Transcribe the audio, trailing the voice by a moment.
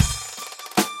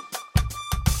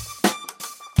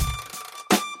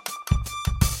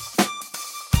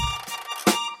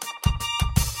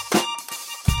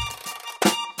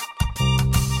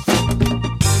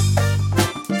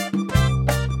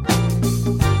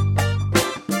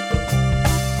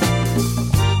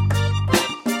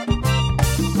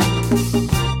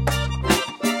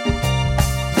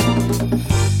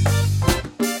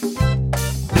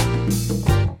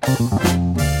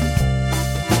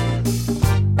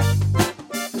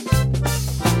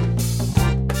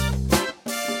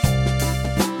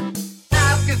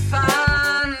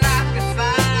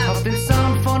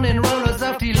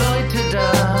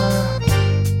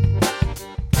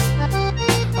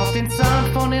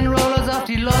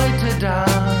da.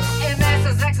 Im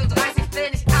S36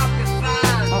 bin ich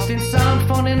abgefahren. Auf den Sound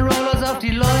von den Rollers, auf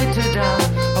die Leute da.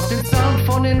 Auf den Sound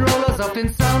von den Rollers, auf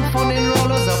den Sound von den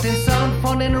Rollers, auf den Sound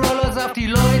von den Rollers, auf die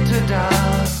Leute da.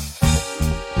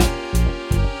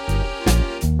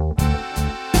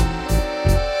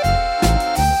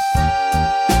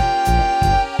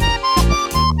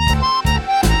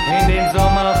 In den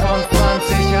Sommer von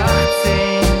 2018.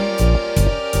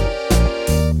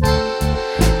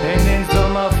 In den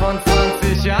Sommer von 2018.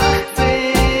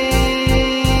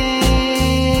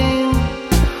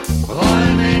 Roll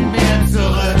mit mir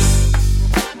zurück.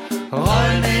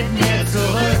 Roll mit mir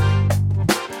zurück.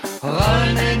 Roll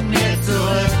mit mir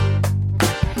zurück.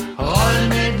 Roll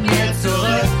mit mir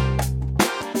zurück.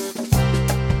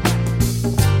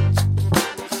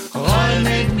 Roll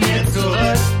mit mir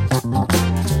zurück.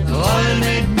 Roll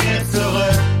mit mir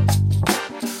zurück.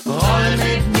 Roll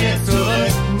mit mir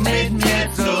zurück. Mit mir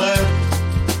zurück.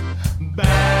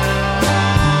 Bounce,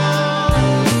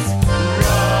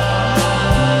 rock,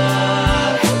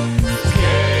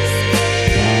 skate,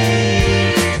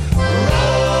 roll.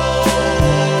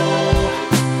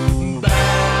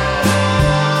 Bounce,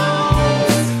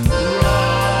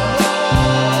 rock,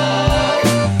 skate,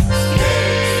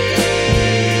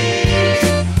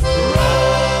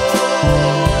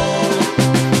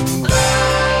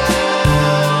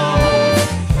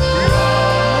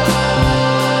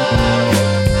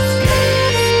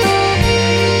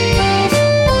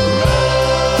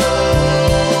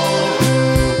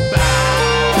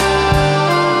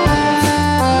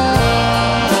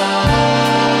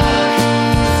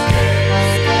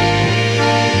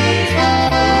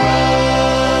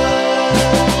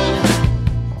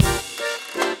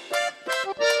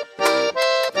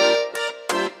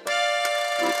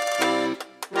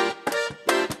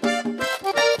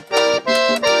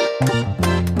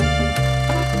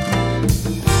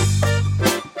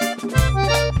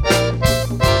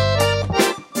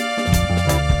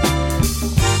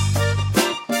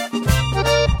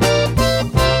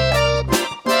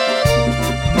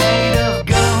 Made of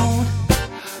gold,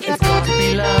 it's got to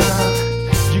be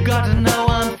love. You got to know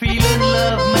I'm feeling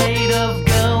love. Made of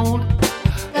gold,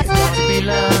 it's got to be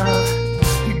love.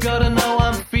 You gotta know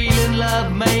I'm feeling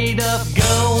love. Made of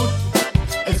gold,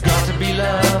 it's got to be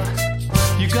love.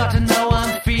 You got to know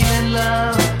I'm feeling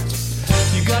love.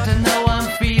 You got to know I'm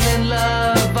feeling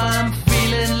love. I'm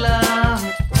feeling love.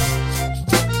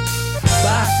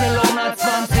 Barcelona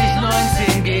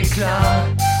 2019 geht klar,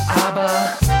 aber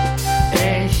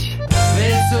ich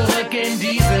will zurück in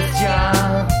dieses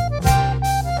Jahr.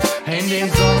 In den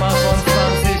Sommer